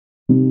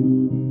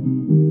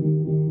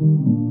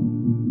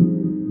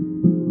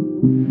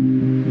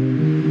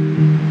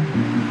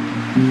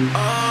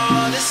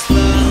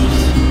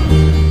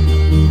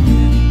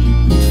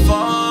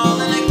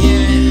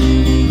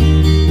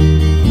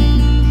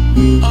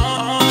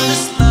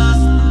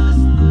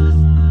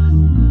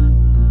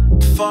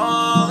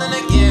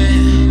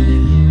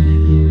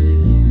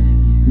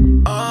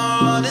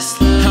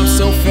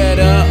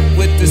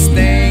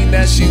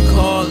That you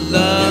call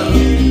love.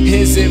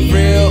 Is it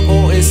real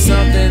or is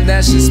something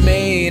that's just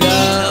made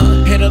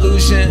up? An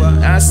illusion,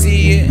 I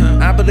see it,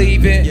 I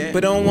believe it,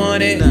 but don't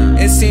want it.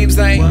 It seems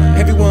like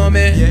every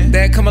woman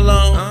that come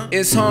along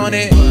is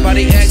haunted by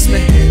the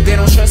X-Men. They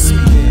don't trust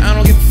me, I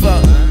don't give a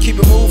fuck, keep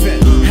it moving.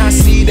 I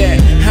see that,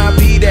 I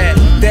be that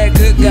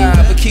good guy,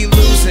 but keep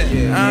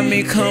losing. I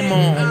mean, come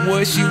on,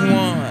 what you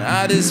want?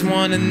 I just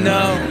wanna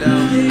know.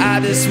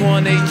 I just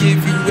wanna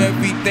give you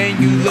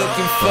everything you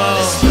looking for.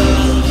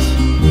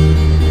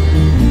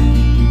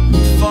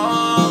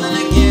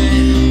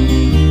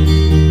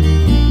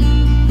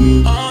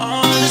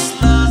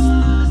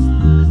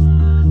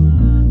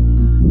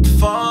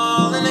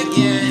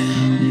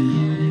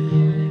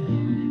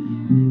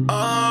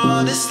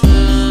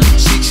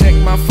 She check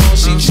my phone,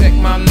 she check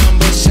my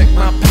number, check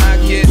my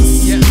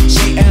pockets.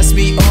 She asked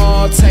me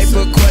all type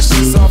of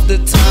questions off the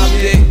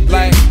topic,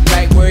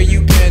 like where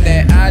you been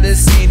at? I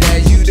just seen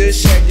that you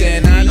just checked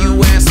in. Now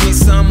you ask me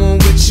someone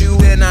with you,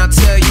 then I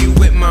tell you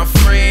with my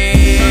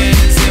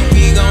friends, and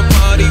we gon'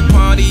 party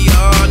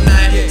all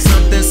night.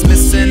 Something's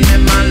missing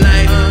in my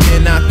life,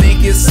 and I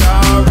think it's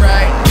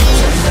alright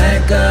to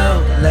let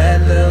go,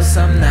 let loose.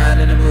 I'm not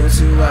in the mood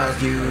to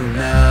argue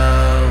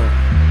now.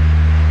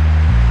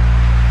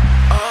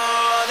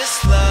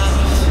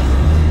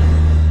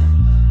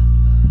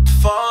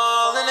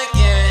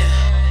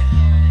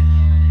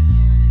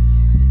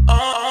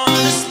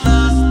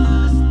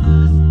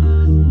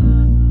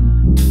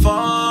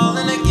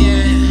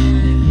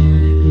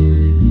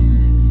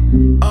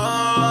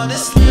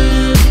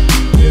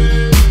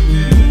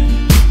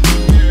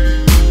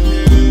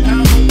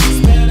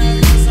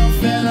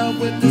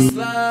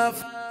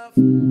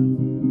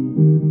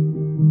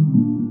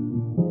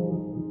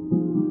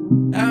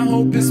 I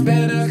hope it's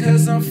better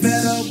 'cause I'm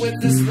fed up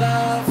with this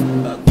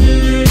love.